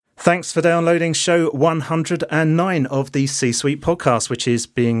Thanks for downloading show 109 of the C-Suite podcast, which is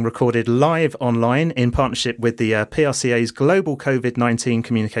being recorded live online in partnership with the PRCA's Global COVID-19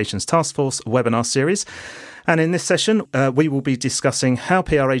 Communications Taskforce webinar series. And in this session, we will be discussing how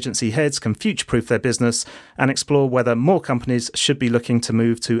PR agency heads can future-proof their business and explore whether more companies should be looking to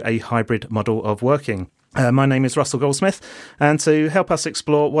move to a hybrid model of working. My name is Russell Goldsmith, and to help us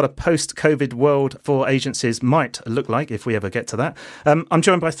explore what a post-COVID world for agencies might look like, if we ever get to that, I'm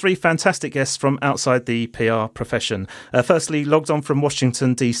joined by three fantastic guests from outside the PR profession. Firstly, logged on from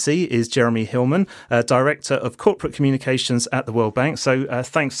Washington, D.C. is Jeremy Hillman, Director of Corporate Communications at the World Bank. So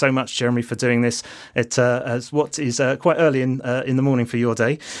thanks so much, Jeremy, for doing this as what is quite early in the morning for your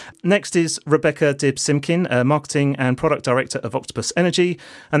day. Next is Rebecca Dibb-Simkin, Marketing and Product Director of Octopus Energy.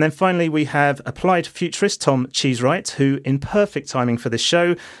 And then finally, we have Applied Futurist Tom Cheesewright, who, in perfect timing for this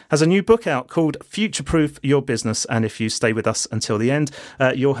show, has a new book out called Futureproof Your Business. And if you stay with us until the end,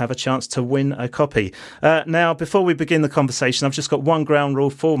 you'll have a chance to win a copy. Now, before we begin the conversation, I've just got one ground rule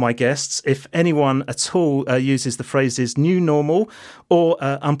for my guests. If anyone at all uses the phrases new normal or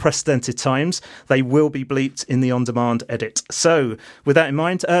unprecedented times, they will be bleeped in the on-demand edit. So with that in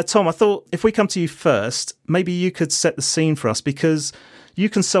mind, Tom, I thought if we come to you first, maybe you could set the scene for us, because you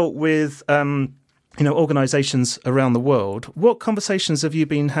consult with organisations around the world. What conversations have you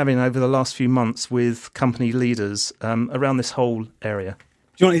been having over the last few months with company leaders around this whole area?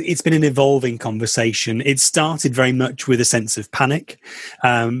 It's been an evolving conversation. It started very much with a sense of panic.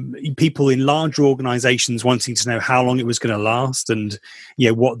 People in larger organisations wanting to know how long it was going to last and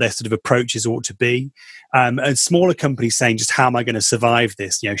what their sort of approaches ought to be. And smaller companies saying, just how am I going to survive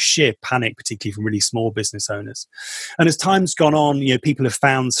this? Sheer panic, particularly from really small business owners. And as time's gone on, people have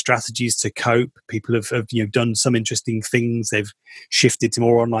found strategies to cope. People have done some interesting things. They've shifted to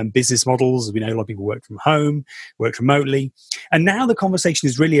more online business models. We know a lot of people work from home, work remotely. And now the conversation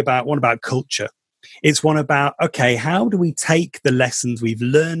is really about culture. It's one about, okay, how do we take the lessons we've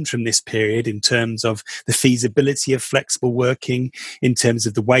learned from this period in terms of the feasibility of flexible working, in terms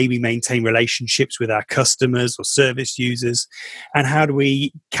of the way we maintain relationships with our customers or service users, and how do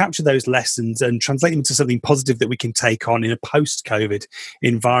we capture those lessons and translate them into something positive that we can take on in a post-COVID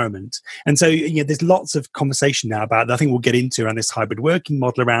environment. And so, there's lots of conversation now about that. I think we'll get into around this hybrid working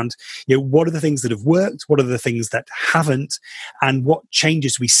model around, what are the things that have worked, what are the things that haven't, and what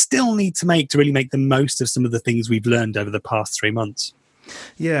changes we still need to make to really make the most of some of the things we've learned over the past 3 months.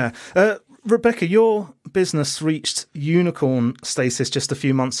 Yeah. Rebecca, your business reached unicorn status just a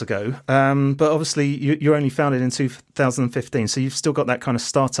few months ago, but obviously you're only founded in 2015, so you've still got that kind of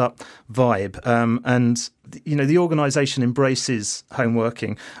startup vibe, and the organisation embraces home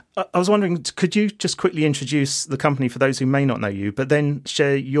working. I was wondering, could you just quickly introduce the company for those who may not know you, but then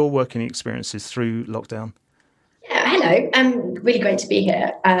share your working experiences through lockdown? Yeah, hello. Really great to be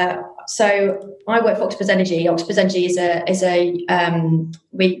here. So I work for Octopus Energy. Octopus Energy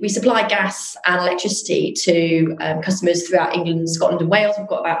we supply gas and electricity to customers throughout England, Scotland and Wales. We've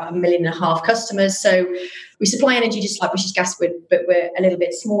got about 1.5 million customers. So we supply energy just like British Gas would, but we're a little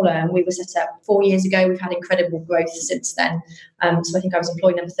bit smaller. And we were set up 4 years ago. We've had incredible growth since then. So I think I was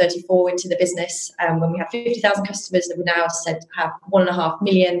employee number 34 into the business when we had 50,000 customers, and we now have 1.5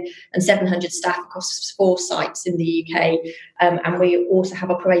 million and 700 staff across 4 sites in the UK. And we also have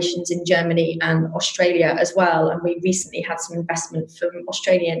operations in Germany and Australia as well. And we recently had some investment from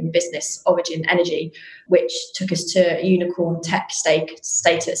Australian business Origin Energy, which took us to unicorn tech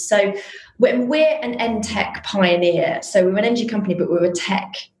status. So we're an end-tech pioneer. So we're an energy company, but we're a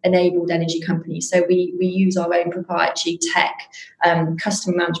tech-enabled energy company. So we use our own proprietary tech,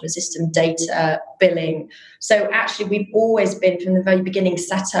 customer management system, data, billing. So actually, we've always been, from the very beginning,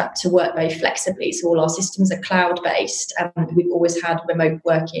 set up to work very flexibly. So all our systems are cloud-based. We've always had remote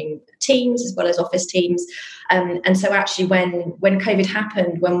working teams as well as office teams. And so actually, when COVID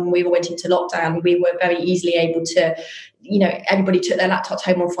happened, when we all went into lockdown, we were very easily able to, everybody took their laptops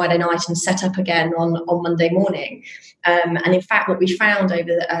home on Friday night and set up again on Monday morning. And in fact, what we found over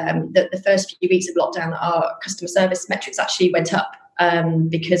the first few weeks of lockdown, our customer service metrics actually went up.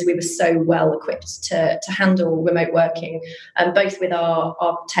 Because we were so well equipped to handle remote working, both with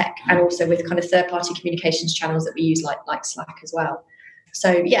our tech and also with kind of third-party communications channels that we use like Slack as well.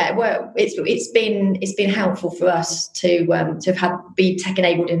 So yeah, it's been helpful for us to be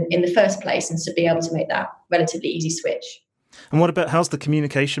tech-enabled in the first place, and to be able to make that relatively easy switch. And what about, how's the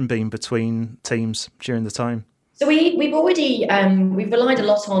communication been between teams during the time? So we've already we've relied a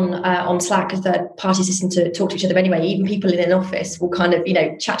lot on Slack, a third-party system, to talk to each other anyway. Even people in an office will kind of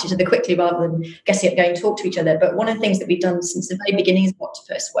chat to each other quickly rather than guessing up, going to talk to each other. But one of the things that we've done since the very beginning of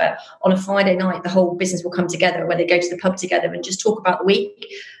Octopus, where on a Friday night the whole business will come together, where they go to the pub together and just talk about the week.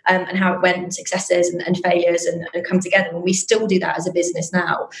 and how it went, and successes and failures, and come together. And we still do that as a business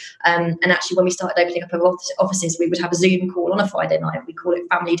now. And actually, when we started opening up our offices, we would have a Zoom call on a Friday night. We call it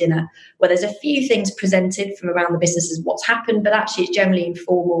family dinner, where there's a few things presented from around the business as what's happened, but actually it's generally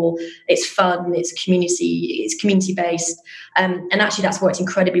informal, it's fun, it's community based. And actually that's worked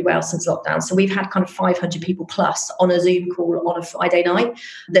incredibly well since lockdown. So we've had kind of 500 people plus on a Zoom call on a Friday night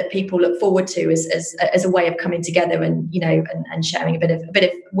that people look forward to as a way of coming together and, and sharing a bit of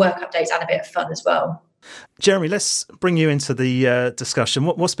work updates and a bit of fun as well. Jeremy, let's bring you into the discussion.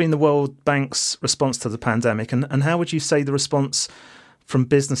 What's been the World Bank's response to the pandemic, and how would you say the response from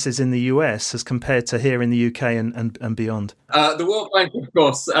businesses in the US as compared to here in the UK and beyond? The World Bank, of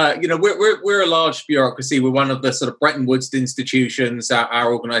course, we're a large bureaucracy. We're one of the sort of Bretton Woods institutions.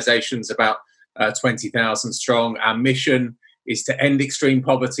 Our organisation's about 20,000 strong. Our mission is to end extreme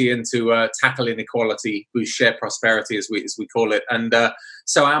poverty and to tackle inequality, boost shared prosperity, as we call it. And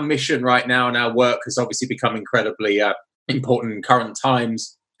so our mission right now and our work has obviously become incredibly important in current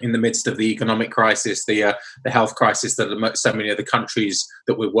times, in the midst of the economic crisis, the health crisis that so many of the countries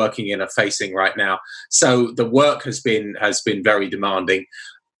that we're working in are facing right now. So the work has been very demanding.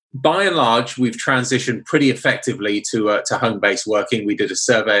 By and large, we've transitioned pretty effectively to home-based working. We did a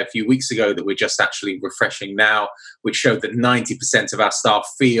survey a few weeks ago that we're just actually refreshing now, which showed that 90% of our staff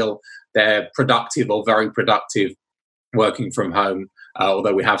feel they're productive or very productive working from home,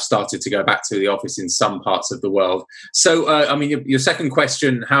 although we have started to go back to the office in some parts of the world. So, your second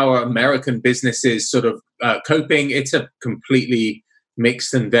question, how are American businesses sort of coping? It's a completely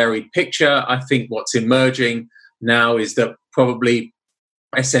mixed and varied picture. I think what's emerging now is that probably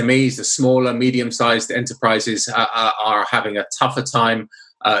SMEs, the smaller, medium-sized enterprises, are having a tougher time.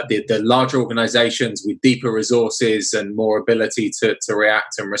 The larger organizations with deeper resources and more ability to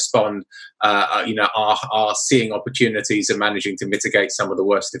react and respond, are seeing opportunities and managing to mitigate some of the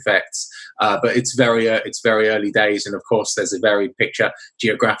worst effects. But it's very early days, and of course, there's a varied picture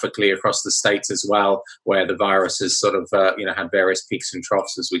geographically across the states as well, where the virus has sort of had various peaks and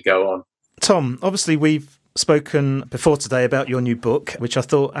troughs as we go on. Tom, obviously we've spoken before today about your new book, which I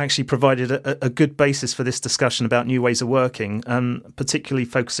thought actually provided a good basis for this discussion about new ways of working, particularly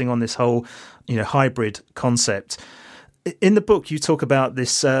focusing on this whole, hybrid concept. In the book, you talk about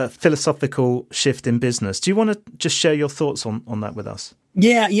this philosophical shift in business. Do you want to just share your thoughts on that with us?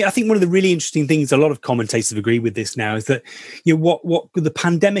 Yeah. I think one of the really interesting things, a lot of commentators agree with this now, is that what the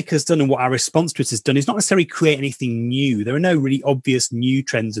pandemic has done and what our response to it has done is not necessarily create anything new. There are no really obvious new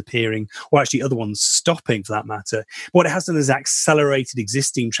trends appearing, or actually other ones stopping for that matter. What it has done is accelerated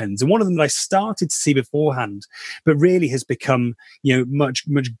existing trends. And one of them that I started to see beforehand, but really has become much,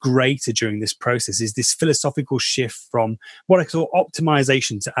 much greater during this process, is this philosophical shift from what I call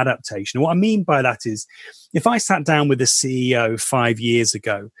optimization to adaptation. And what I mean by that is, if I sat down with a CEO 5 years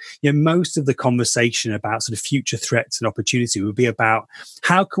ago, most of the conversation about sort of future threats and opportunity would be about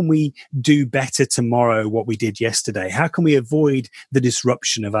how can we do better tomorrow what we did yesterday? How can we avoid the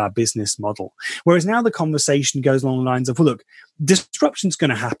disruption of our business model? Whereas now the conversation goes along the lines of, well, look, disruption's going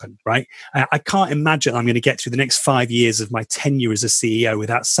to happen, right? I can't imagine I'm going to get through the next 5 years of my tenure as a CEO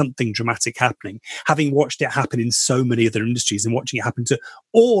without something dramatic happening, having watched it happen in so many other industries and watching it happen to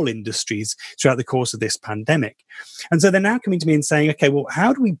all industries throughout the course of this pandemic. And so they're now coming to me and saying, okay, well,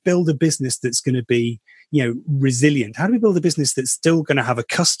 how do we build a business that's going to be resilient? How do we build a business that's still going to have a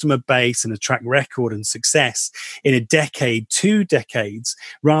customer base and a track record and success in a decade, 2 decades,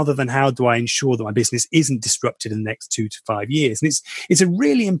 rather than how do I ensure that my business isn't disrupted in the next 2 to 5 years? And it's a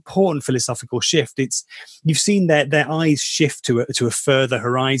really important philosophical shift. You've seen their eyes shift to a further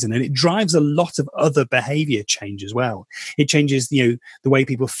horizon, and it drives a lot of other behavior change as well. It changes the way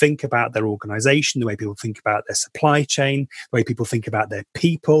people think about their organization, the way people think about their supply chain, the way people think about their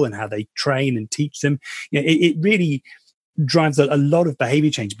people and how they train and teach them. It really drives a lot of behavior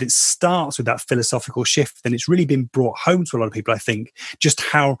change, but it starts with that philosophical shift. And it's really been brought home to a lot of people, I think, just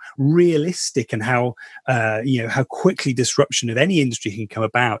how realistic and how quickly disruption of any industry can come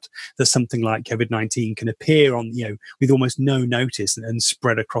about, that something like COVID-19 can appear on, with almost no notice and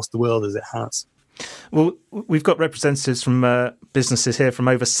spread across the world as it has. Well, we've got representatives from businesses here from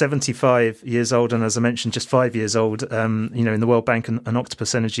over 75 years old and, as I mentioned, just 5 years old, in the World Bank and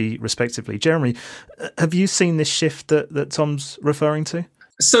Octopus Energy, respectively. Jeremy, have you seen this shift that Tom's referring to?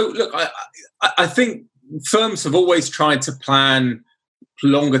 So, look, I think firms have always tried to plan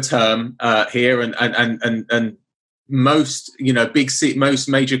longer term here, and most most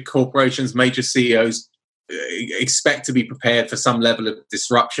major corporations, major CEOs expect to be prepared for some level of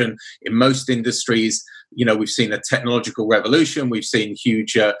disruption in most industries. We've seen a technological revolution. We've seen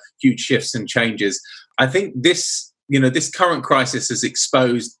huge shifts and changes. I think this this current crisis has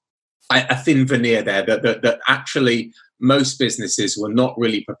exposed a thin veneer there that actually most businesses were not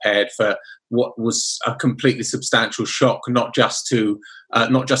really prepared for what was a completely substantial shock, not just to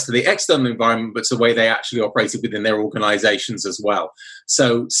the external environment, but to the way they actually operated within their organizations as well.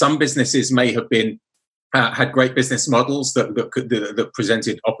 So some businesses may have been had great business models that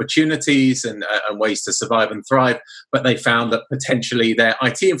presented opportunities and ways to survive and thrive, but they found that potentially their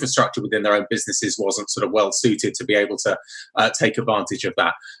IT infrastructure within their own businesses wasn't sort of well suited to be able to take advantage of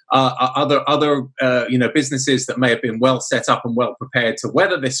that. Other businesses that may have been well set up and well prepared to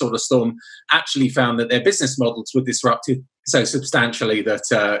weather this sort of storm actually found that their business models were disrupted so substantially that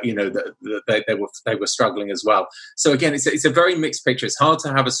they were struggling as well. So again, it's a very mixed picture. It's hard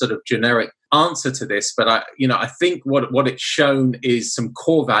to have a sort of generic answer to this, but I think what it's shown is some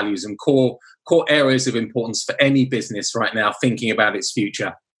core values and core areas of importance for any business right now thinking about its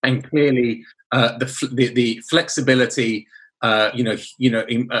future. And clearly, the flexibility.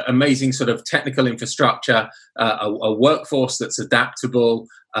 Amazing sort of technical infrastructure, a workforce that's adaptable,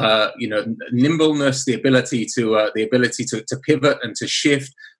 nimbleness, the ability to pivot and to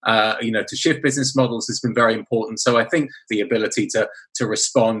shift, to shift business models has been very important. So I think the ability to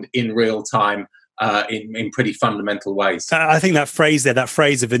respond in real time in pretty fundamental ways. I think that phrase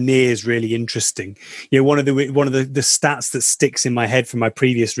of veneer is really interesting. One of the stats that sticks in my head from my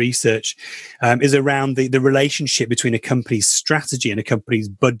previous research is around the relationship between a company's strategy and a company's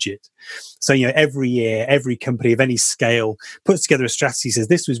budget. So, every year, every company of any scale puts together a strategy, says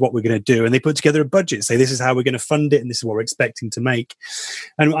this is what we're going to do. And they put together a budget, say this is how we're going to fund it and this is what we're expecting to make.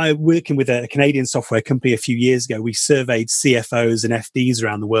 And I working with a Canadian software company a few years ago, we surveyed CFOs and FDs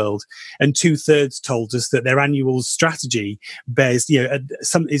around the world, and 2/3 told us that their annual strategy bears,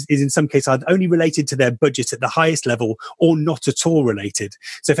 is in some cases either only related to their budget at the highest level or not at all related.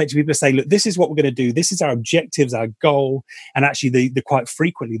 So effectively people say, look, this is what we're going to do. This is our objectives, our goal. And actually the quite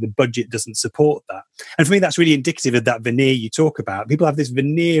frequently the budget doesn't support that. And for me, that's really indicative of that veneer you talk about. People have this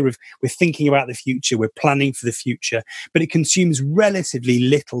veneer of we're thinking about the future, we're planning for the future, but it consumes relatively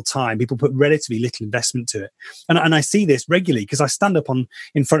little time. People put relatively little investment to it. And I see this regularly because I stand up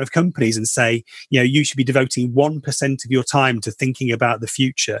in front of companies and say, you should be devoting 1% of your time to thinking about the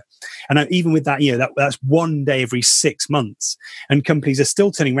future. And even with that, that's one day every 6 months. And companies are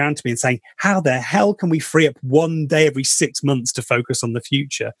still turning around to me and saying, how the hell can we free up one day every 6 months to focus on the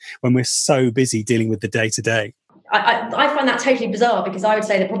future when we're so busy dealing with the day-to-day? I find that totally bizarre because I would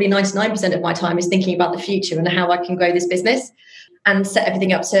say that probably 99% of my time is thinking about the future and how I can grow this business and set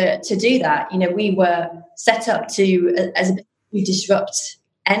everything up to do that. We were set up to disrupt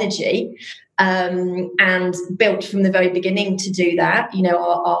energy and built from the very beginning to do that.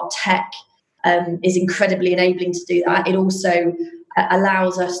 Our tech is incredibly enabling to do that. It also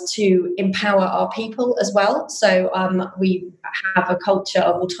allows us to empower our people as well. So we have a culture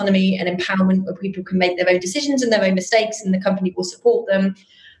of autonomy and empowerment where people can make their own decisions and their own mistakes, and the company will support them.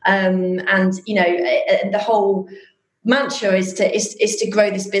 The whole mantra is to grow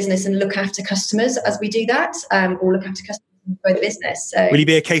this business and look after customers as we do that, or look after customers and grow the business. So, will you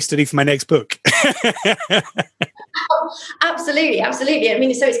be a case study for my next book? Absolutely. I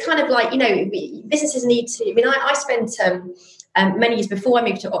mean, so it's kind of like, businesses need to. I mean, I spent many years before I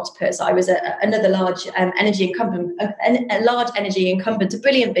moved to Octopus, I was another large energy incumbent, a large energy incumbent, a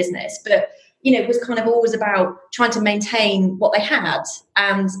brilliant business, but it was kind of always about trying to maintain what they had,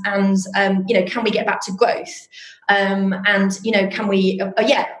 and can we get back to growth, and can we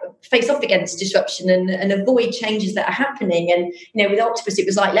face off against disruption and avoid changes that are happening. And with Octopus, it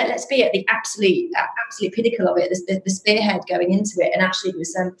was like let's be at the absolute pinnacle of it, the spearhead going into it. And actually,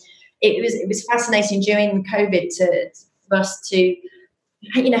 it was fascinating during COVID for us to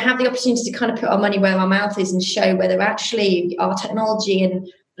have the opportunity to kind of put our money where our mouth is and show whether actually our technology and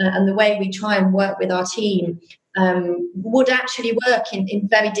the way we try and work with our team would actually work in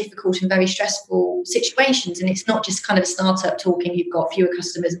very difficult and very stressful situations. And it's not just kind of a startup talking, you've got fewer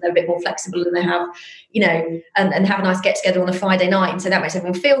customers and they're a bit more flexible and they have, and have a nice get together on a Friday night. And so that makes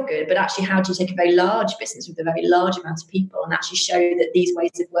everyone feel good. But actually, how do you take a very large business with a very large amount of people and actually show that these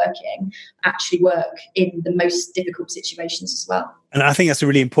ways of working actually work in the most difficult situations as well? And I think that's a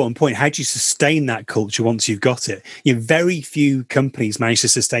really important point. How do you sustain that culture once you've got it? Very few companies manage to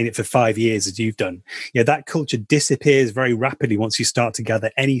sustain it for 5 years as you've done. That culture disappears very rapidly once you start to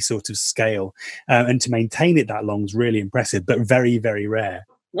gather any sort of scale. And to maintain it that long is really impressive, but very, very rare.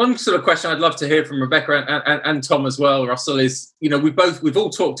 One sort of question I'd love to hear from Rebecca and Tom as well, Russell, is, we've all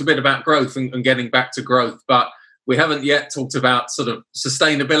talked a bit about growth and getting back to growth, but we haven't yet talked about sort of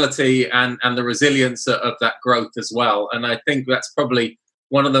sustainability and the resilience of that growth as well. And I think that's probably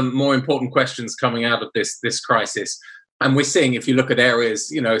one of the more important questions coming out of this crisis. And we're seeing, if you look at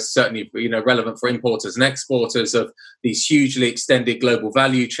areas, certainly, relevant for importers and exporters of these hugely extended global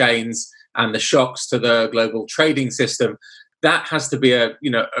value chains and the shocks to the global trading system, that has to be a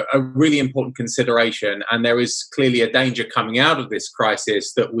really important consideration. And there is clearly a danger coming out of this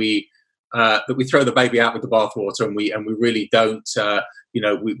crisis that we throw the baby out with the bathwater, and we really don't,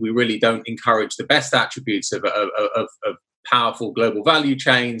 we really don't encourage the best attributes of powerful global value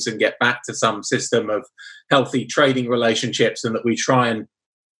chains and get back to some system of healthy trading relationships, and that we try and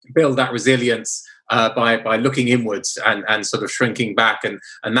build that resilience by looking inwards and sort of shrinking back, and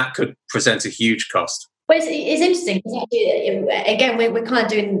that could present a huge cost. Well, it's interesting. Again, we're kind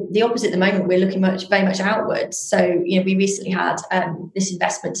of doing the opposite at the moment. We're looking very much outwards. So, we recently had this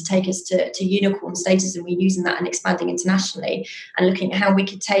investment to take us to unicorn status, and we're using that and expanding internationally and looking at how we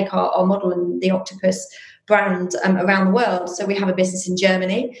could take our model and the Octopus brand around the world. So we have a business in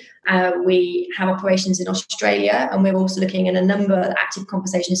Germany, we have operations in Australia, and we're also looking at a number of active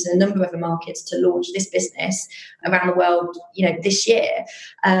conversations in a number of other markets to launch this business around the world, this year.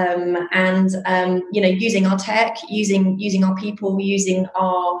 Using our tech, using our people, using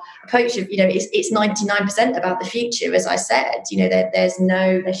our approach of, it's 99% about the future, as I said.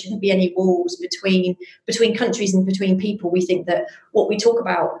 There shouldn't be any walls between countries and between people. We think that what we talk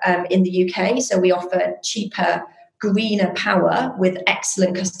about in the UK, so we offer cheaper, greener power with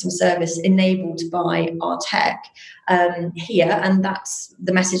excellent customer service enabled by our tech here, and that's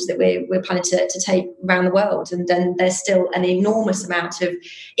the message that we're planning to take around the world. And then there's still an enormous amount of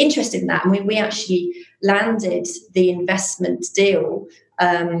interest in that. And we actually landed the investment deal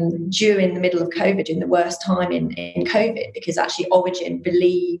during the middle of COVID, in the worst time in COVID, because actually Origin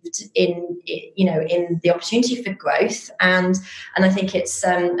believed in the opportunity for growth, and I think it's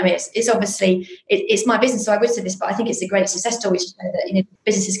obviously it's my business, so I would say this, but I think it's a great success story to show that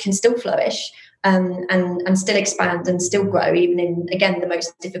businesses can still flourish and still expand and still grow, even in, again, the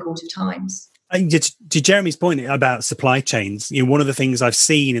most difficult of times. To Jeremy's point about supply chains, one of the things I've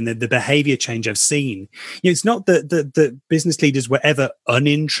seen and the behavior change I've seen, it's not that the business leaders were ever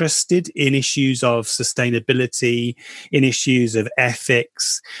uninterested in issues of sustainability, in issues of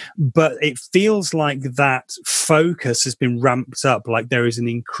ethics, but it feels like that focus has been ramped up, like there is an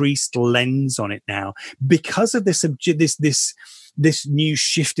increased lens on it now because of this new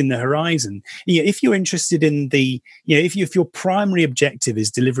shift in the horizon. If you're interested in if your primary objective is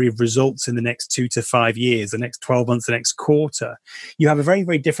delivery of results in the next 2 to 5 years, the next 12 months, the next quarter, you have a very,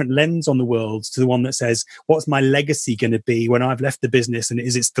 very different lens on the world to the one that says, what's my legacy going to be when I've left the business, and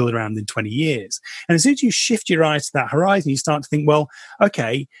is it still around in 20 years? And as soon as you shift your eyes to that horizon, you start to think, well,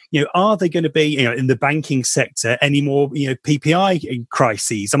 okay, are there going to be, in the banking sector, any more, PPI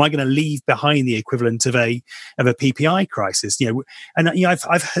crises? Am I going to leave behind the equivalent of a PPI crisis? And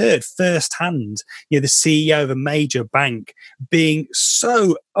I've heard firsthand, the CEO of a major bank being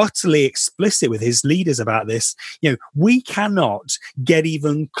so utterly explicit with his leaders about this. We cannot get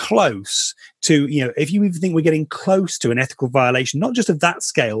even close to, if you even think we're getting close to an ethical violation, not just of that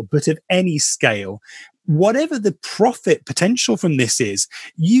scale, but of any scale, whatever the profit potential from this is,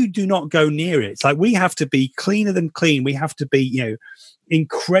 you do not go near it. It's like, we have to be cleaner than clean. We have to be,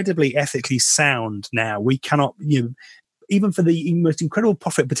 incredibly ethically sound now. We cannot, even for the most incredible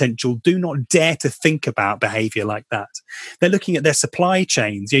profit potential, do not dare to think about behavior like that. They're looking at their supply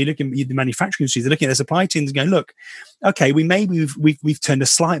chains. You're looking at the manufacturing industries. They're looking at their supply chains and going, look, okay, we've turned a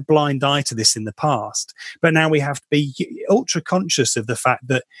slight blind eye to this in the past, but now we have to be ultra conscious of the fact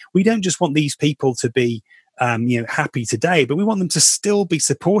that we don't just want these people to be happy today, but we want them to still be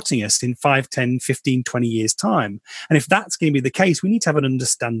supporting us in 5, 10, 15, 20 years' time. And if that's going to be the case, we need to have an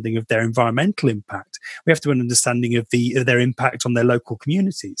understanding of their environmental impact. We have to have an understanding of their impact on their local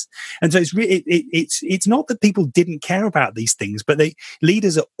communities. And so it's not that people didn't care about these things, but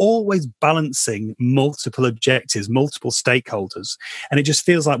leaders are always balancing multiple objectives, multiple stakeholders. And it just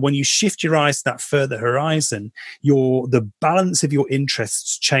feels like when you shift your eyes to that further horizon, the balance of your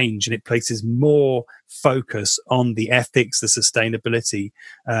interests change, and it places more focus on the ethics, the sustainability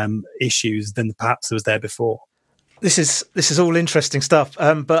issues than perhaps was there before. This is all interesting stuff,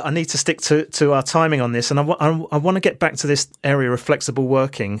 but I need to stick to our timing on this, and I want to get back to this area of flexible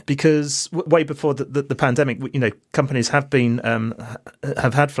working, because way before the pandemic, companies have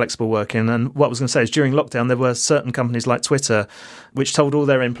had flexible working, and what I was going to say is during lockdown there were certain companies like Twitter which told all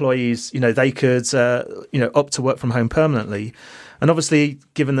their employees they could opt to work from home permanently. And obviously,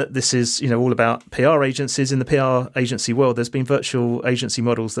 given that this is all about PR agencies, in the PR agency world, there's been virtual agency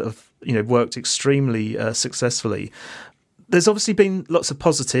models that have worked extremely successfully. There's obviously been lots of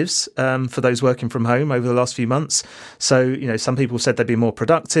positives for those working from home over the last few months. So, some people said they'd be more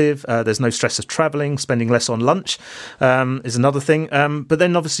productive. There's no stress of travelling, spending less on lunch is another thing. But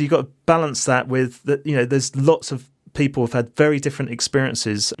then obviously you've got to balance that with that. There's lots of people have had very different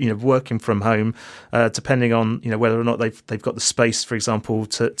experiences, working from home, depending on whether or not they've got the space, for example,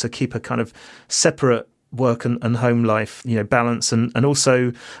 to keep a kind of separate work and home life, balance. And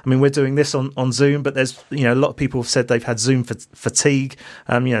also, we're doing this on Zoom, but there's, a lot of people have said they've had Zoom fatigue.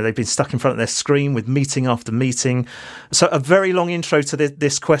 They've been stuck in front of their screen with meeting after meeting. So a very long intro to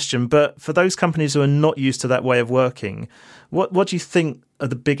this question, but for those companies who are not used to that way of working, what do you think are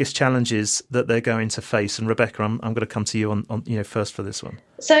the biggest challenges that they're going to face? And Rebecca, I'm going to come to you on first for this one.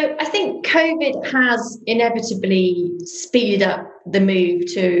 So I think COVID has inevitably speeded up the move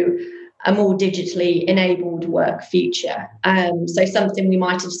to a more digitally enabled work future. So something we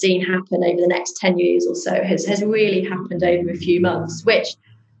might have seen happen over the next 10 years or so has really happened over a few months, which,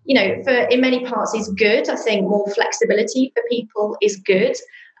 in many parts is good. I think more flexibility for people is good.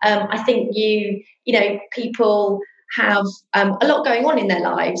 I think people have a lot going on in their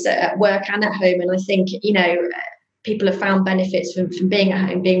lives at work and at home. And I think, people have found benefits from being at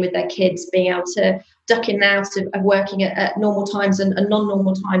home, being with their kids, being able to duck in and out of working at normal times and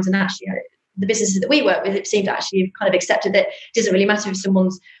non-normal times. And actually, the businesses that we work with, it seemed to actually have kind of accepted that it doesn't really matter if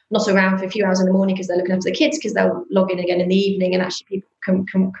someone's not around for a few hours in the morning because they're looking after the kids, because they'll log in again in the evening, and actually people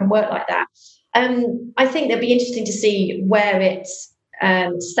can work like that. I think it'd be interesting to see where it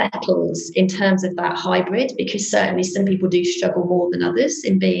settles in terms of that hybrid, because certainly some people do struggle more than others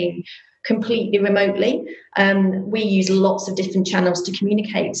in being completely remotely. We use lots of different channels to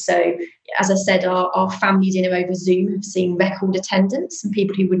communicate. So, as I said, our family dinner over Zoom have seen record attendance, and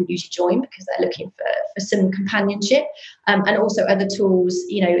people who wouldn't usually join because they're looking for some companionship. And also other tools,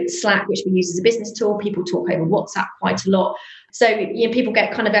 Slack, which we use as a business tool. People talk over WhatsApp quite a lot. So, people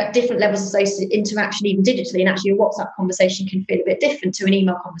get kind of at different levels of social interaction, even digitally, and actually a WhatsApp conversation can feel a bit different to an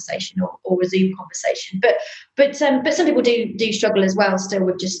email conversation or a Zoom conversation. But some people do struggle as well, still,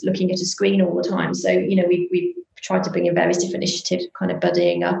 with just looking at a screen all the time. So, we've tried to bring in various different initiatives, kind of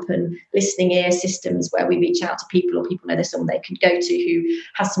buddying up and listening ear systems where we reach out to people, or people know there's someone they could go to who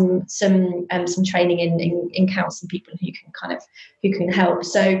has some training in counselling people who can help.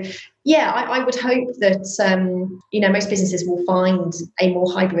 So, yeah, I would hope that, most businesses will find a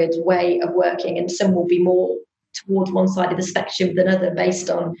more hybrid way of working, and some will be more towards one side of the spectrum than other based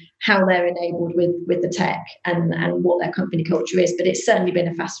on how they're enabled with the tech and what their company culture is. But it's certainly been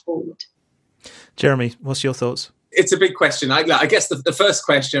a fast forward. Jeremy, what's your thoughts? It's a big question. I guess the first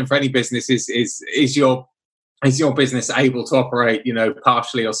question for any business is your business able to operate,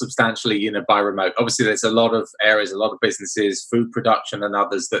 partially or substantially, by remote? Obviously, there's a lot of areas, a lot of businesses, food production and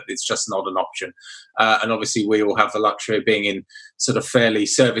others, that it's just not an option. And obviously, we all have the luxury of being in sort of fairly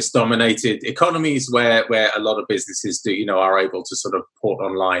service-dominated economies where a lot of businesses are able to sort of port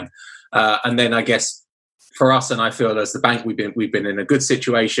online. And then I guess for us, and I feel as the bank, we've been in a good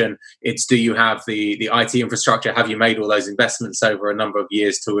situation. It's, do you have the IT infrastructure? Have you made all those investments over a number of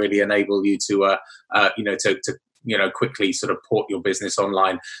years to really enable you to quickly sort of port your business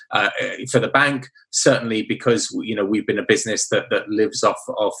online? For the bank, certainly, because we've been a business that lives off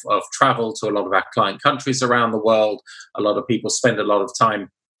travel to a lot of our client countries around the world. A lot of people spend a lot of time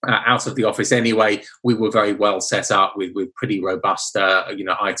out of the office anyway. We were very well set up with pretty robust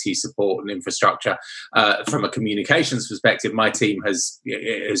IT support and infrastructure. From a communications perspective, my team has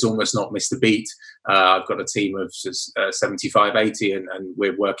almost not missed a beat. I've got a team of 75, 80, and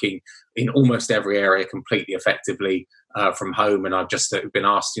we're working in almost every area completely effectively from home. And I've just been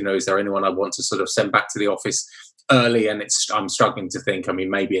asked, is there anyone I want to sort of send back to the office early? And I'm struggling to think.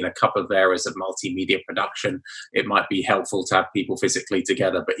 Maybe in a couple of areas of multimedia production, it might be helpful to have people physically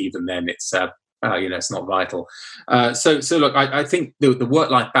together, but even then, it's it's not vital. So look, I think the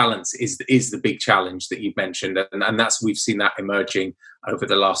work-life balance is the big challenge that you've mentioned, and we've seen that emerging over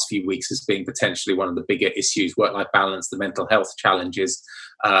the last few weeks as being potentially one of the bigger issues. Work-life balance, the mental health challenges,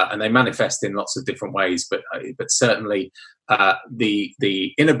 and they manifest in lots of different ways. But certainly,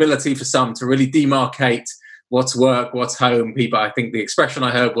 the inability for some to really demarcate what's work, what's home. People, I think the expression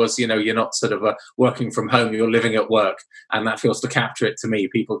I heard was, you're not sort of working from home, you're living at work, and that feels to capture it to me.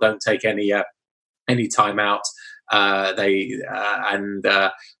 People don't take any time out.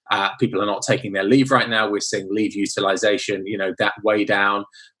 People are not taking their leave right now. We're seeing leave utilization, that way down.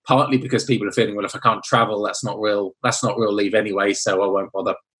 Partly because people are feeling, well, if I can't travel, that's not real leave anyway, so I won't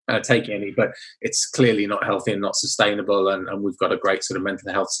bother taking any, but it's clearly not healthy and not sustainable. And we've got a great sort of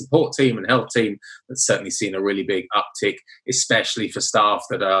mental health support team and health team that's certainly seen a really big uptick, especially for staff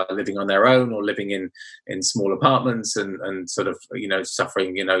that are living on their own or living in small apartments and sort of,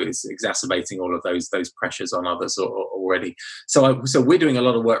 suffering, is exacerbating all of those pressures on others already. So we're doing a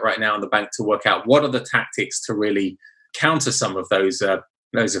lot of work right now in the bank to work out what are the tactics to really counter some of those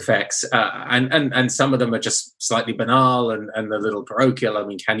effects, and some of them are just slightly banal and a little parochial. I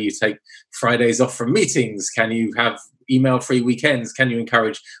mean, can you take Fridays off from meetings? Can you have email-free weekends? Can you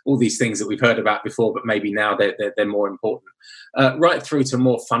encourage all these things that we've heard about before, but maybe now they're more important? Right through to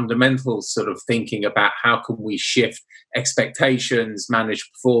more fundamental sort of thinking about how can we shift expectations,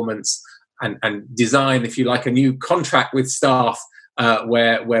 manage performance, and design, if you like, a new contract with staff.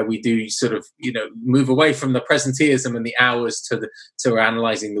 Where we do sort of move away from the presenteeism and the hours to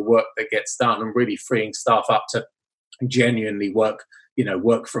analysing the work that gets done and really freeing staff up to genuinely work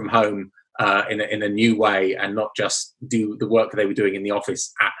from home in a new way and not just do the work they were doing in the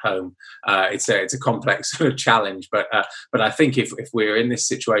office at home. It's a complex sort of challenge, but I think if we're in this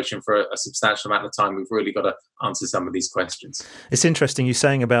situation for a substantial amount of time, we've really got to answer some of these questions. It's interesting you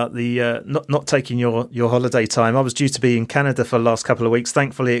saying about the not taking your holiday time. I was due to be in Canada for the last couple of weeks.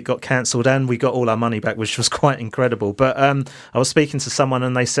 Thankfully, it got cancelled and we got all our money back, which was quite incredible. But I was speaking to someone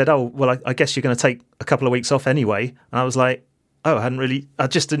and they said, "Oh, well, I guess you're going to take a couple of weeks off anyway." And I was like, "Oh, I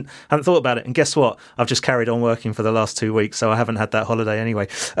hadn't thought about it." And guess what? I've just carried on working for the last 2 weeks, so I haven't had that holiday anyway.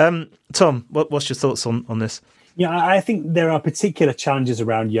 Tom, what's your thoughts on this? Yeah, I think there are particular challenges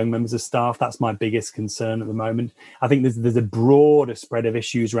around young members of staff. That's my biggest concern at the moment. I think there's a broader spread of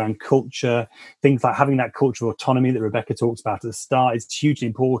issues around culture, things like having that cultural autonomy that Rebecca talks about at the start is hugely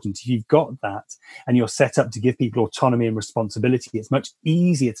important. If you've got that and you're set up to give people autonomy and responsibility, it's much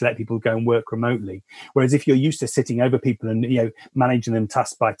easier to let people go and work remotely. Whereas if you're used to sitting over people and managing them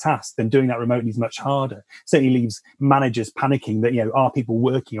task by task, then doing that remotely is much harder. Certainly leaves managers panicking that are people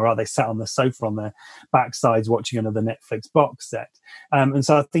working or are they sat on the sofa on their backsides watching another Netflix box set. And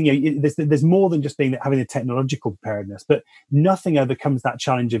so I think there's more than just having the technological preparedness, but nothing overcomes that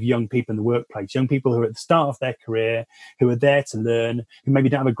challenge of young people in the workplace, young people who are at the start of their career, who are there to learn, who maybe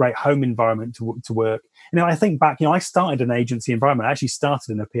don't have a great home environment to work. I think back, I started an agency environment. I actually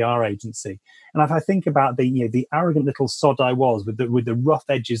started in a PR agency. And if I think about the arrogant little sod I was with the rough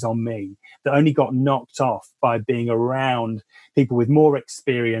edges on me that only got knocked off by being around people with more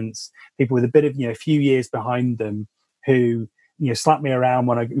experience, people with a bit of, a few years behind them who, slapped me around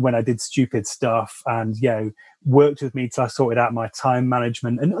when I did stupid stuff and, worked with me till I sorted out my time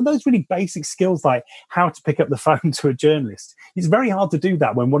management and those really basic skills like how to pick up the phone to a journalist. It's very hard to do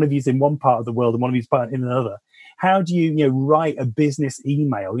that when one of you's in one part of the world and one of you's in another. How do you, write a business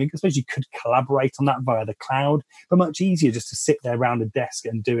email? I suppose you could collaborate on that via the cloud, but much easier just to sit there around a desk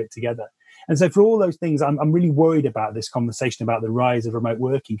and do it together. And so for all those things, I'm really worried about this conversation about the rise of remote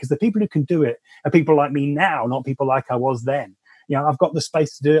working because the people who can do it are people like me now, not people like I was then. I've got the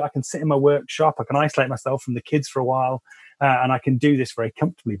space to do it. I can sit in my workshop. I can isolate myself from the kids for a while, and I can do this very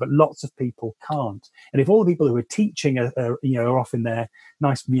comfortably. But lots of people can't. And if all the people who are teaching are off in their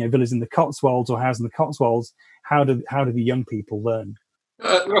nice villas in the Cotswolds or houses in the Cotswolds, how do the young people learn?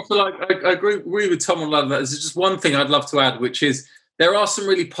 Russell, I agree with Tom on a lot of that. There's just one thing I'd love to add, which is there are some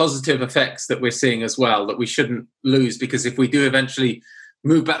really positive effects that we're seeing as well that we shouldn't lose, because if we do eventually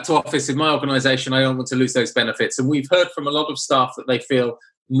move back to office in my organisation, I don't want to lose those benefits. And we've heard from a lot of staff that they feel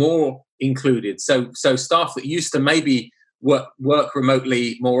more included. So staff that used to maybe work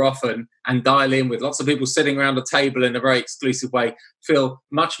remotely more often and dial in with lots of people sitting around a table in a very exclusive way feel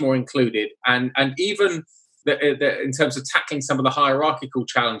much more included. And even in terms of tackling some of the hierarchical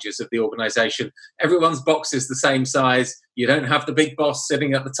challenges of the organisation, everyone's box is the same size. You don't have the big boss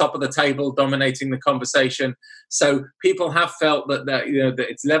sitting at the top of the table dominating the conversation. So people have felt that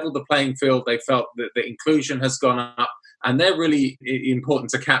it's leveled the playing field. They felt that the inclusion has gone up, and they're really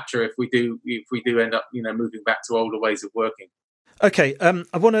important to capture if we do end up moving back to older ways of working. Okay,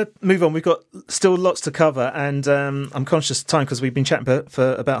 I want to move on. We've got still lots to cover, and I'm conscious of time because we've been chatting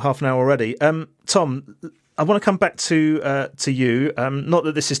for about half an hour already. Tom, I want to come back to you. Not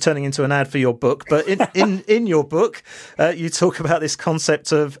that this is turning into an ad for your book, but in your book, you talk about this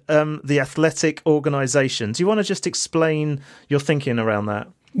concept of the athletic organisation. Do you want to just explain your thinking around that?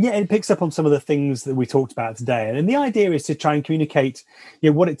 Yeah, it picks up on some of the things that we talked about today. And the idea is to try and communicate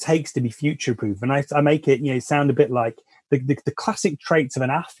what it takes to be future-proof. And I make it sound a bit like the classic traits of an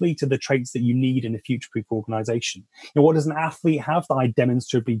athlete are the traits that you need in a future-proof organization. What does an athlete have that I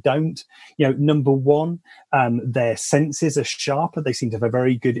demonstrably don't? Number one, their senses are sharper. They seem to have a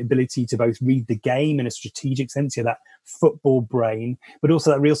very good ability to both read the game in a strategic sense, that football brain, but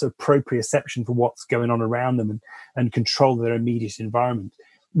also that real sort of proprioception for what's going on around them and control their immediate environment.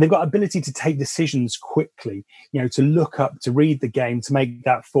 They've got ability to take decisions quickly, to look up, to read the game, to make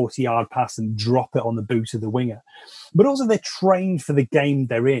that 40-yard pass and drop it on the boot of the winger. But also they're trained for the game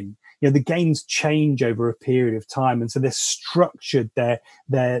they're in. The games change over a period of time, and so they're structured. Their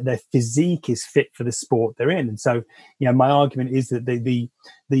physique is fit for the sport they're in. And so, my argument is that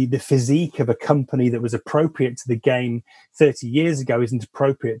the physique of a company that was appropriate to the game 30 years ago isn't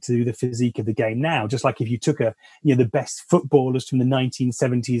appropriate to the physique of the game now. Just like if you took the best footballers from the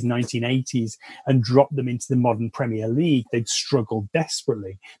 1970s, 1980s and dropped them into the modern Premier League, they'd struggle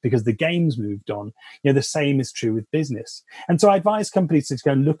desperately because the game's moved on. The same is true with business. And so I advise companies to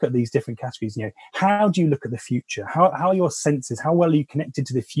go and look at these different categories. How do you look at the future? How are your senses? How well are you connected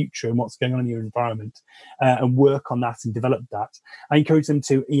to the future and what's going on in your environment, and work on that and develop that? I encourage them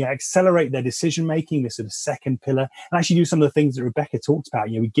to accelerate their decision making, this sort of second pillar, and actually do some of the things that Rebecca talked about.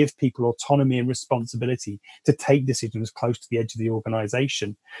 We give people autonomy and responsibility to take decisions close to the edge of the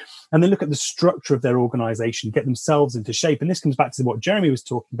organization, and then look at the structure of their organization, get themselves into shape. And this comes back to what Jeremy was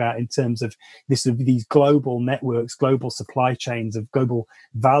talking about in terms of these global networks, global supply chains, of global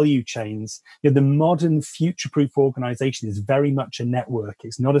value chains. The modern future-proof organization is very much a network.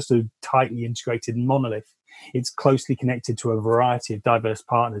 It's not a sort of tightly integrated monolith. It's closely connected to a variety of diverse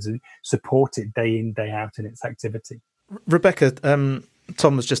partners who support it day in, day out in its activity. Rebecca,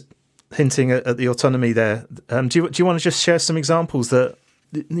 Tom was just hinting at the autonomy there. Do you want to just share some examples that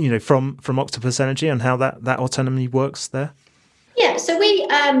from Octopus Energy and how that autonomy works there? Yeah, so we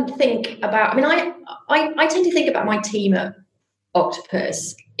think about. I tend to think about my team at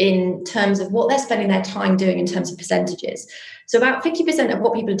Octopus in terms of what they're spending their time doing in terms of percentages. So about 50% of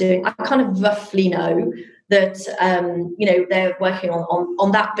what people are doing, I kind of roughly know that they're working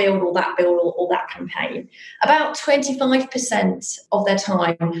on that build or that build or that campaign. About 25% of their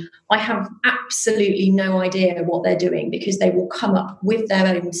time, I have absolutely no idea what they're doing because they will come up with their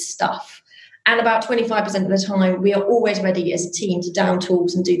own stuff. And about 25% of the time, we are always ready as a team to down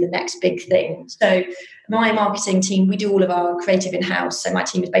tools and do the next big thing. So my marketing team, we do all of our creative in-house. So my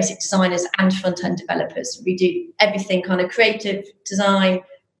team is basic designers and front-end developers. We do everything kind of creative design,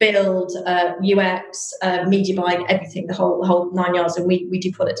 build, UX, media buying, everything, the whole 9 yards. And we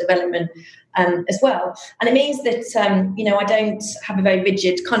do product development as well. And it means that, I don't have a very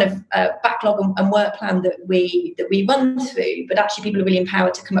rigid kind of backlog and work plan that we run through, but actually people are really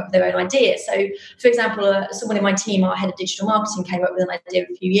empowered to come up with their own ideas. So, for example, someone in my team, our head of digital marketing, came up with an idea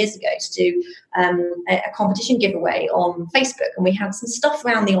a few years ago to do a competition giveaway on Facebook. And we had some stuff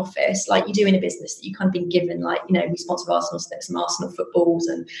around the office, like you do in a business, that you kind of been given, like, we sponsor Arsenal, so there were some Arsenal footballs,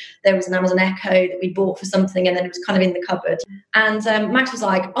 and there was an Amazon Echo that we bought for something, and then it was kind of in the cupboard. And Max was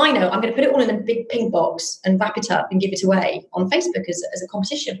like, I know, I'm going to put it all in a big pink box and wrap it up and give it away on Facebook as a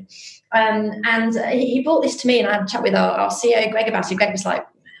competition. And he brought this to me, and I had a chat with our CEO, Greg, about it. Greg was like,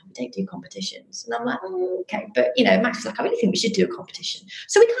 we don't do competitions. And I'm like, okay. But, Max was like, I really think we should do a competition.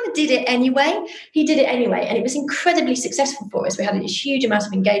 So we kind of did it anyway. He did it anyway. And it was incredibly successful for us. We had a huge amount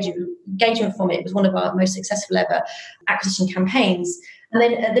of engagement from it. It was one of our most successful ever acquisition campaigns. And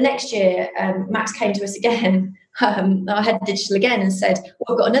then the next year, Max came to us again, our head of digital again, and said, well,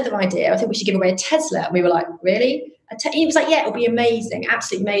 I've got another idea. I think we should give away a Tesla. And we were like, really? He was like, yeah, it'll be amazing,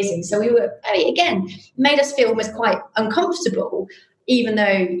 absolutely amazing. So we were, again, made us feel almost quite uncomfortable, even though,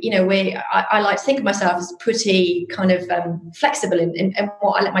 I like to think of myself as pretty kind of flexible in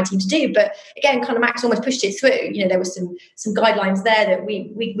what I let my team to do. But again, kind of Max almost pushed it through. There was some guidelines there that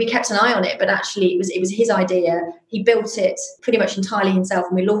we kept an eye on it, but actually it was his idea. He built it pretty much entirely himself,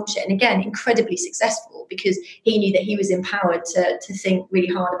 and we launched it. And again, incredibly successful because he knew that he was empowered to think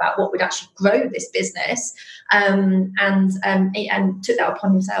really hard about what would actually grow this business, and took that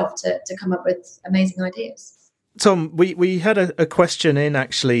upon himself to come up with amazing ideas. Tom, we had a question in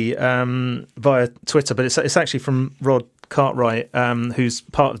actually via Twitter, but it's actually from Rod Cartwright, who's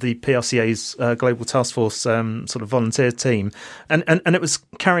part of the PRCA's Global Taskforce sort of volunteer team, and it was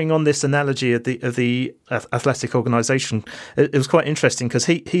carrying on this analogy of the athletic organisation. It was quite interesting because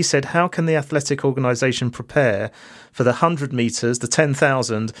he said, how can the athletic organisation prepare for the 100 metres, the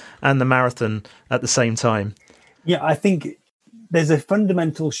 10,000 and the marathon at the same time? Yeah, I think there's a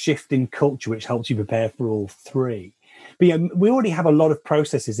fundamental shift in culture which helps you prepare for all three. But we already have a lot of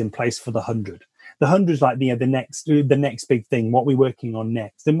processes in place for the 100. The 100's like the next big thing. What we're working on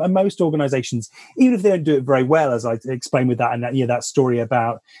next, and most organisations, even if they don't do it very well, as I explained with that and that story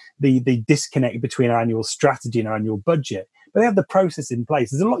about the disconnect between our annual strategy and our annual budget. But they have the process in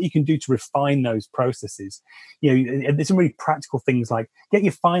place. There's a lot you can do to refine those processes. There's some really practical things like get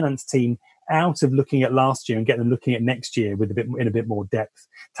your finance team out of looking at last year and get them looking at next year with a bit more depth.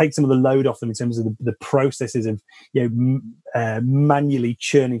 Take some of the load off them in terms of the processes of manually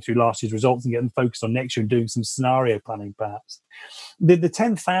churning through last year's results and get them focused on next year and doing some scenario planning, perhaps. The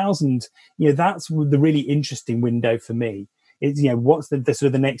 10,000, that's the really interesting window for me. It's, what's the sort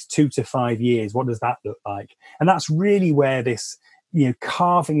of the next 2 to 5 years? What does that look like? And that's really where this,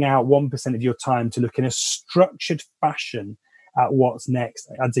 carving out 1% of your time to look in a structured fashion at what's next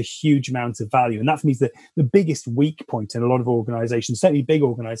adds a huge amount of value. And that for me is the biggest weak point in a lot of organizations, certainly big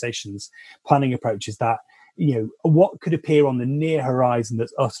organizations, planning approaches that, what could appear on the near horizon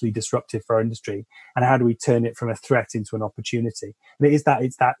that's utterly disruptive for our industry, and how do we turn it from a threat into an opportunity? And it's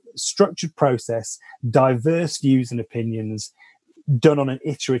that structured process, diverse views and opinions, done on an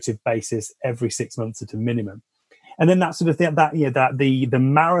iterative basis every 6 months at a minimum. And then that sort of thing, the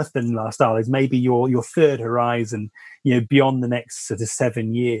marathon style is maybe your third horizon, beyond the next sort of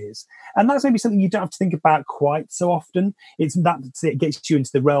 7 years. And that's maybe something you don't have to think about quite so often. It gets you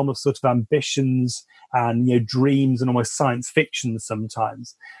into the realm of sort of ambitions and dreams and almost science fiction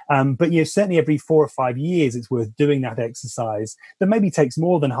sometimes. But certainly every 4 or 5 years, it's worth doing that exercise. That maybe takes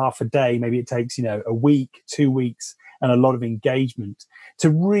more than half a day. Maybe it takes a week, 2 weeks, and a lot of engagement to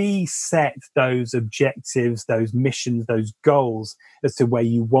reset those objectives, those missions, those goals as to where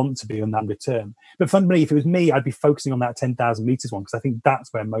you want to be on that return. But fundamentally, if it was me, I'd be focusing on that 10,000 meters one, because I think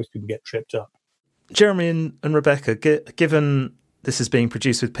that's where most people get tripped up. Jeremy and Rebecca, given this is being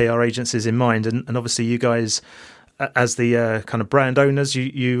produced with PR agencies in mind, and obviously you guys, as the kind of brand owners,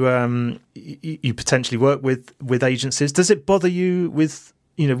 you potentially work with agencies. Does it bother you with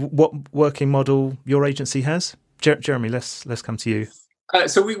what working model your agency has? Jeremy, let's come to you.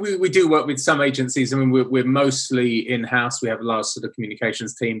 So we do work with some agencies. I mean, we're mostly in-house. We have a large sort of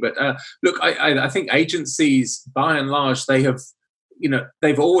communications team. But look, I think agencies, by and large, they've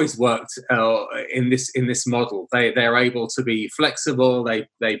always worked in this model. They're able to be flexible.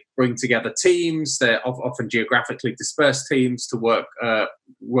 They bring together teams. They're often geographically dispersed teams to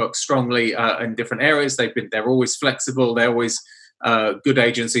work strongly in different areas. They're always flexible. They're always good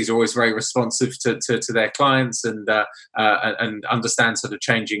agencies are always very responsive to their clients and understand sort of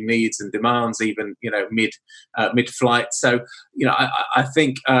changing needs and demands, even mid-flight. So I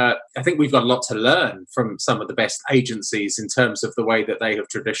think we've got a lot to learn from some of the best agencies in terms of the way that they have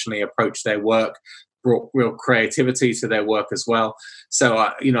traditionally approached their work, brought real creativity to their work as well. So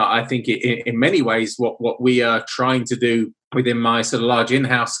I think in many ways what we are trying to do within my sort of large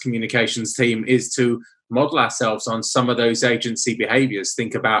in-house communications team is to model ourselves on some of those agency behaviors.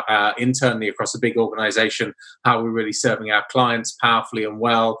 Think about internally across a big organization, how we're really serving our clients powerfully and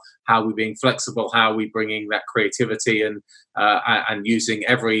well, how we're being flexible, how we're bringing that creativity and using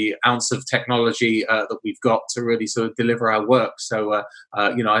every ounce of technology that we've got to really sort of deliver our work. So,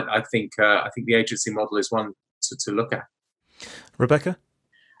 I think the agency model is one to look at. Rebecca?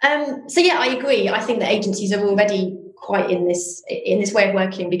 I agree. I think that agencies are already quite in this way of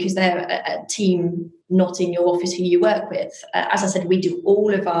working because they're a team not in your office who you work with. As I said, we do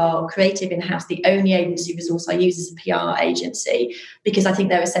all of our creative in-house. The only agency resource I use is a PR agency because I think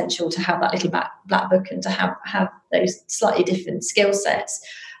they're essential to have that little black book and to have those slightly different skill sets.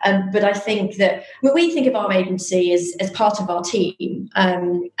 But I think that we think of our agency as part of our team.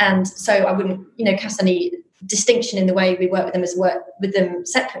 And so I wouldn't, cast any distinction in the way we work with them as work with them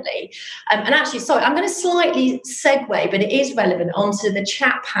separately. And actually, sorry, I'm going to slightly segue, but it is relevant onto the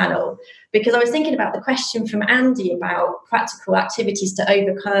chat panel because I was thinking about the question from Andy about practical activities to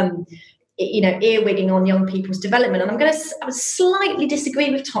overcome, earwigging on young people's development. And I would slightly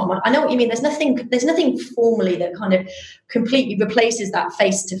disagree with Tom. I know what you mean. There's nothing formally that kind of completely replaces that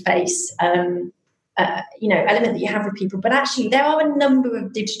face-to-face element that you have with people, but actually there are a number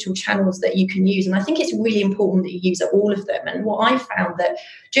of digital channels that you can use, and I think it's really important that you use all of them. And what I found that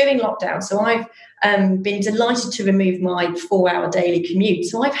during lockdown, so I've been delighted to remove my 4-hour daily commute,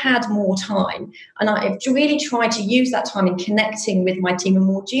 so I've had more time, and I've really tried to use that time in connecting with my team and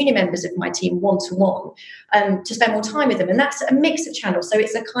more junior members of my team one-to-one to spend more time with them. And that's a mix of channels, so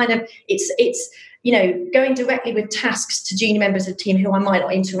it's a kind of it's going directly with tasks to junior members of the team who I might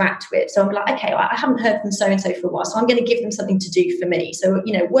not interact with. So I'm like, okay, I haven't heard from so-and-so for a while, so I'm going to give them something to do for me. So,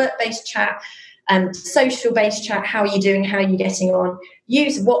 work-based chat, social-based chat, how are you doing, how are you getting on?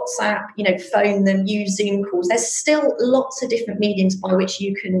 use WhatsApp, phone them, use Zoom calls. There's still lots of different mediums by which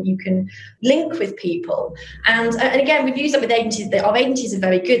you can link with people. And again, we've used that with agencies. Our agencies are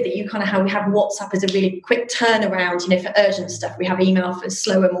very good that you kind of have WhatsApp as a really quick turnaround, for urgent stuff. We have email for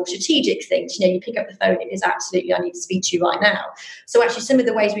slower, more strategic things. You pick up the phone, it is absolutely, I need to speak to you right now. So actually some of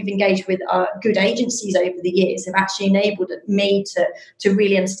the ways we've engaged with our good agencies over the years have actually enabled me to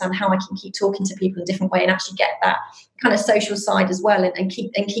really understand how I can keep talking to people in a different way and actually get that kind of social side as well, and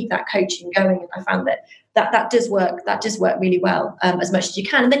keep that coaching going. And I found that does work really well, as much as you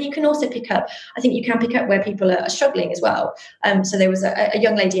can. And then you can also pick up where people are struggling as well. So there was a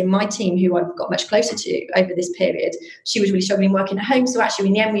young lady in my team who I've got much closer to over this period. She was really struggling working at home, so actually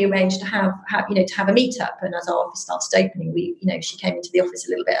in the end we arranged to have a meetup. And as our office started opening, she came into the office a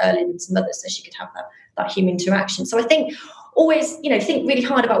little bit earlier than some others, so she could have that human interaction. So I think always, think really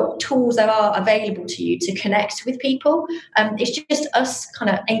hard about what tools there are available to you to connect with people. It's just us kind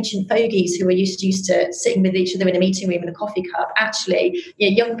of ancient fogies who are used to sitting with each other in a meeting room with a coffee cup. Actually,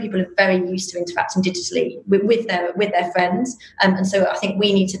 young people are very used to interacting digitally with their friends. And so I think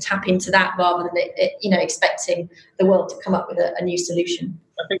we need to tap into that rather than, expecting the world to come up with a new solution.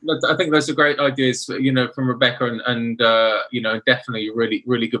 I think those are great ideas, from Rebecca, and definitely really,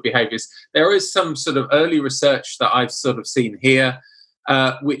 really good behaviours. There is some sort of early research that I've sort of seen here,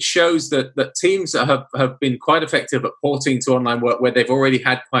 which shows that teams have been quite effective at porting to online work where they've already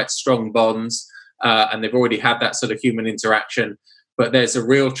had quite strong bonds and they've already had that sort of human interaction. But there's a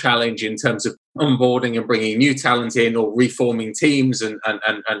real challenge in terms of onboarding and bringing new talent in, or reforming teams and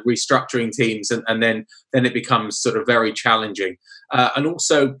restructuring teams, and then it becomes sort of very challenging. And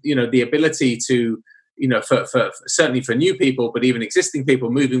also, the ability to, for certainly for new people, but even existing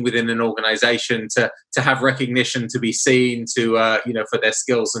people moving within an organization to have recognition, to be seen, to for their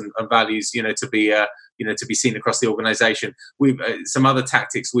skills and values, to be seen across the organization. Some other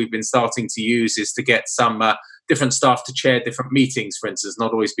tactics we've been starting to use is to get some different staff to chair different meetings, for instance,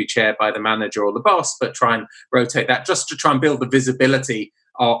 not always be chaired by the manager or the boss, but try and rotate that, just to try and build the visibility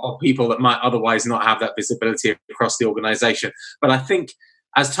of people that might otherwise not have that visibility across the organization. But I think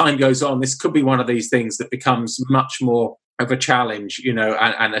as time goes on, this could be one of these things that becomes much more of a challenge, and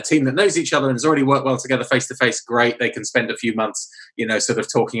a team that knows each other and has already worked well together face to face, great. They can spend a few months, sort of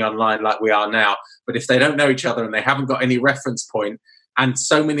talking online like we are now. But if they don't know each other and they haven't got any reference point, and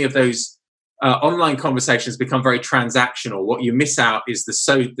so many of those online conversations become very transactional, what you miss out is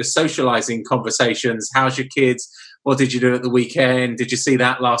the socializing conversations. How's your kids? What did you do at the weekend? Did you see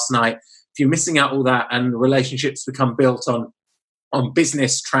that last night? If you're missing out all that and relationships become built on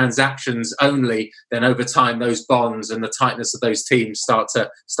business transactions only, then over time those bonds and the tightness of those teams start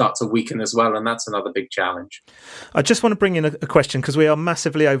to weaken as well, and that's another big challenge. I just want to bring in a question, because we are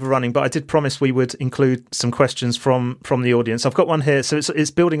massively overrunning, but I did promise we would include some questions from the audience. I've got one here, so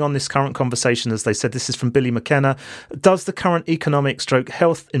it's building on this current conversation, as they said. This is from Billy McKenna. Does the current economic /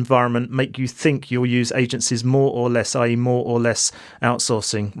 health environment make you think you'll use agencies more or less, i.e. more or less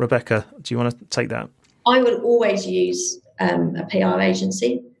outsourcing? Rebecca, do you want to take that? I will always use a PR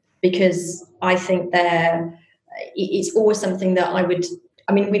agency, because I think it's always something that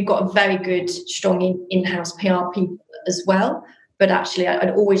we've got a very good, strong in-house PR people as well, but actually I'd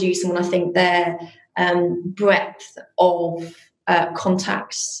always use someone. I think their breadth of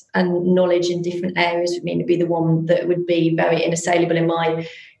contacts and knowledge in different areas would be the one that would be very unassailable in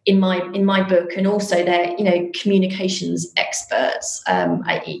my book, and also their communications experts.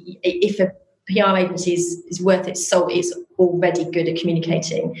 If a PR agency is worth its salt, it's already good at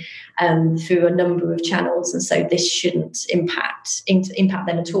communicating through a number of channels, and so this shouldn't impact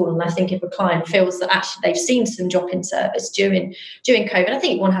them at all. And I think if a client feels that actually they've seen some drop in service during COVID, I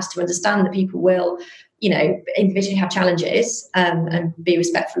think one has to understand that people will, individually have challenges and be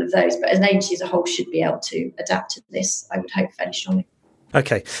respectful of those. But as an agency as a whole should be able to adapt to this, I would hope, fairly strongly.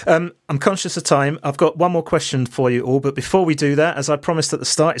 Okay, I'm conscious of time. I've got one more question for you all, but before we do that, as I promised at the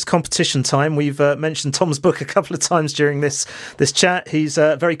start, it's competition time. We've mentioned Tom's book a couple of times during this chat. He's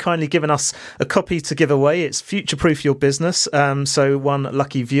very kindly given us a copy to give away. It's Futureproof Your Business, so one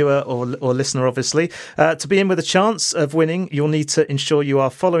lucky viewer or listener, obviously. To be in with a chance of winning, you'll need to ensure you are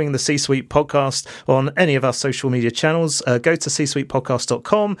following the C-Suite podcast on any of our social media channels. Go to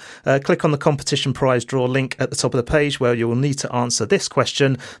csuitepodcast.com, click on the competition prize draw link at the top of the page, where you will need to answer this question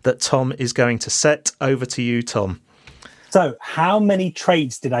that Tom is going to set. Over to you, Tom. So, how many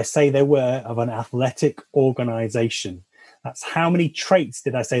traits did I say there were of an athletic organisation? That's how many traits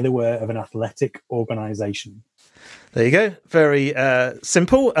did I say there were of an athletic organisation? There you go. Very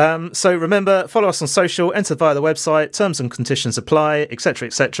simple. So remember, follow us on social, enter via the website, terms and conditions apply,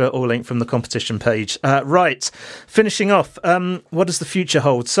 etc., all linked from the competition page. Right, finishing off, what does the future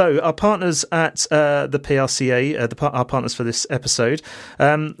hold? So our partners at the PRCA, our partners for this episode,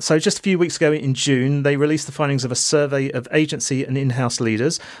 so just a few weeks ago in June, they released the findings of a survey of agency and in-house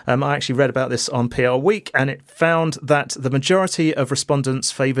leaders. I actually read about this on PR Week, and it found that the majority of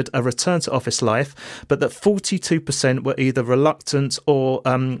respondents favoured a return to office life, but that 42% were either reluctant or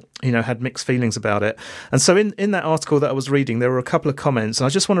had mixed feelings about it. And so in that article that I was reading, there were a couple of comments, and I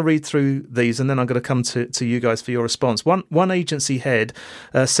just want to read through these, and then I'm going to come to you guys for your response. One agency head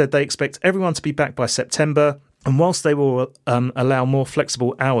said they expect everyone to be back by September. And whilst they will allow more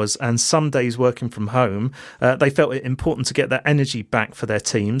flexible hours and some days working from home, they felt it important to get that energy back for their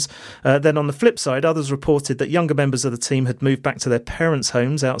teams. Then on the flip side, others reported that younger members of the team had moved back to their parents'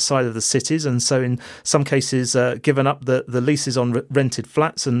 homes outside of the cities, and so in some cases given up the leases on rented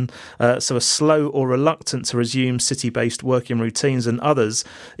flats, and so are slow or reluctant to resume city-based working routines, and others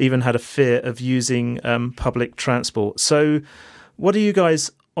even had a fear of using public transport. So what do you guys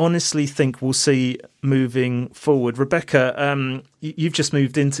honestly think we'll see moving forward? Rebecca, you've just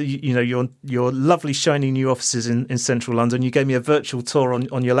moved into your lovely shiny new offices in central London. You gave me a virtual tour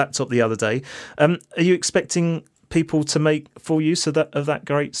on your laptop the other day. Are you expecting people to make full use of that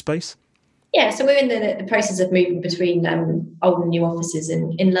great space? Yeah, so we're in the process of moving between old and new offices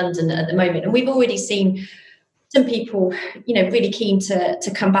in London at the moment, and we've already seen some people, really keen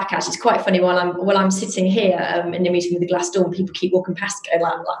to come back. Actually, it's quite funny while I'm sitting here in the meeting with the glass door, people keep walking past, going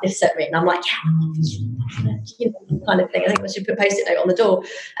like this at me, and I'm like, kind of thing. I think I should put a post-it note on the door.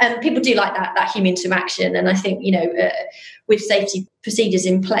 People do like that human interaction, and I think with safety procedures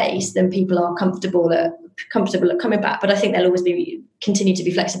in place, then people are comfortable at coming back. But I think there'll always continue to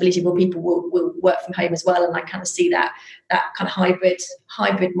be flexibility where people will work from home as well, and I kind of see that kind of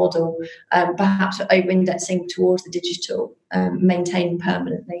hybrid model, perhaps over-indexing towards the digital, maintaining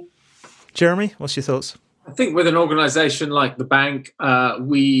permanently. Jeremy, what's your thoughts? I think with an organisation like the bank,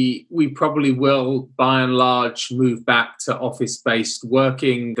 we probably will, by and large, move back to office-based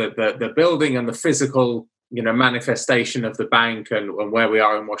working. The building and the physical manifestation of the bank and where we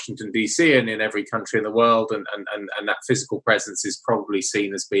are in Washington, D.C. and in every country in the world, and that physical presence is probably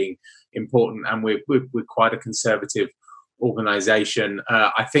seen as being important. And we're quite a conservative organisation.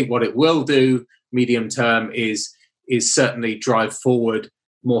 I think what it will do medium term is certainly drive forward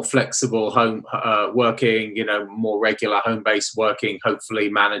more flexible home working, more regular home-based working. Hopefully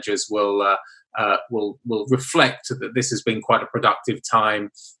managers will reflect that this has been quite a productive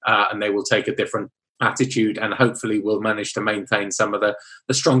time, and they will take a different attitude, and hopefully we'll manage to maintain some of the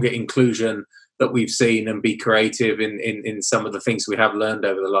stronger inclusion that we've seen and be creative in some of the things we have learned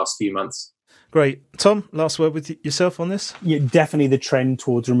over the last few months. Great. Tom, last word with yourself on this? Yeah, definitely the trend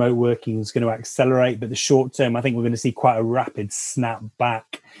towards remote working is going to accelerate, but the short term, I think we're going to see quite a rapid snap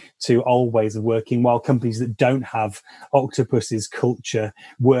back to old ways of working, while companies that don't have Octopus's culture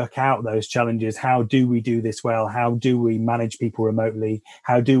work out those challenges. How do we do this well? How do we manage people remotely?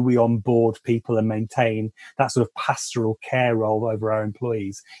 How do we onboard people and maintain that sort of pastoral care role over our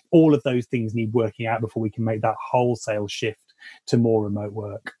employees? All of those things need working out before we can make that wholesale shift to more remote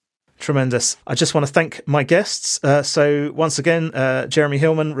work. Tremendous. I just want to thank my guests. So once again, Jeremy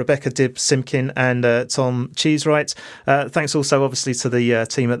Hillman, Rebecca Dibb-Simkin and Tom Cheesewright. Thanks also obviously to the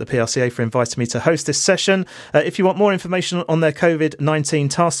team at the PRCA for inviting me to host this session. If you want more information on their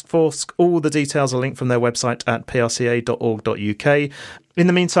COVID-19 task force, all the details are linked from their website at prca.org.uk. In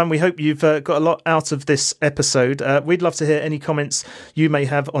the meantime, we hope you've got a lot out of this episode. We'd love to hear any comments you may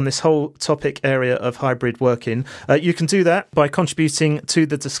have on this whole topic area of hybrid working. You can do that by contributing to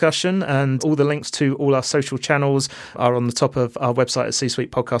the discussion, and all the links to all our social channels are on the top of our website at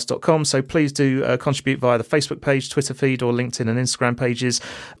csuitepodcast.com. So please do contribute via the Facebook page, Twitter feed, or LinkedIn and Instagram pages.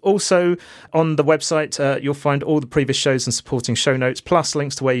 Also, on the website, you'll find all the previous shows and supporting show notes, plus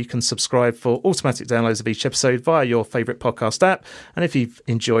links to where you can subscribe for automatic downloads of each episode via your favourite podcast app. And if you've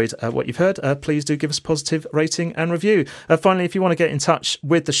enjoyed what you've heard, please do give us a positive rating and review. Finally, if you want to get in touch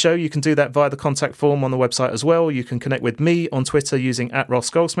with the show, you can do that via the contact form on the website as well. You can connect with me on Twitter using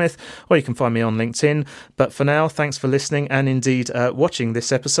 @RossGoldsmith, or you can find me on LinkedIn. But for now, thanks for listening and indeed watching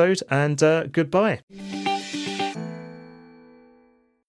this episode, and goodbye.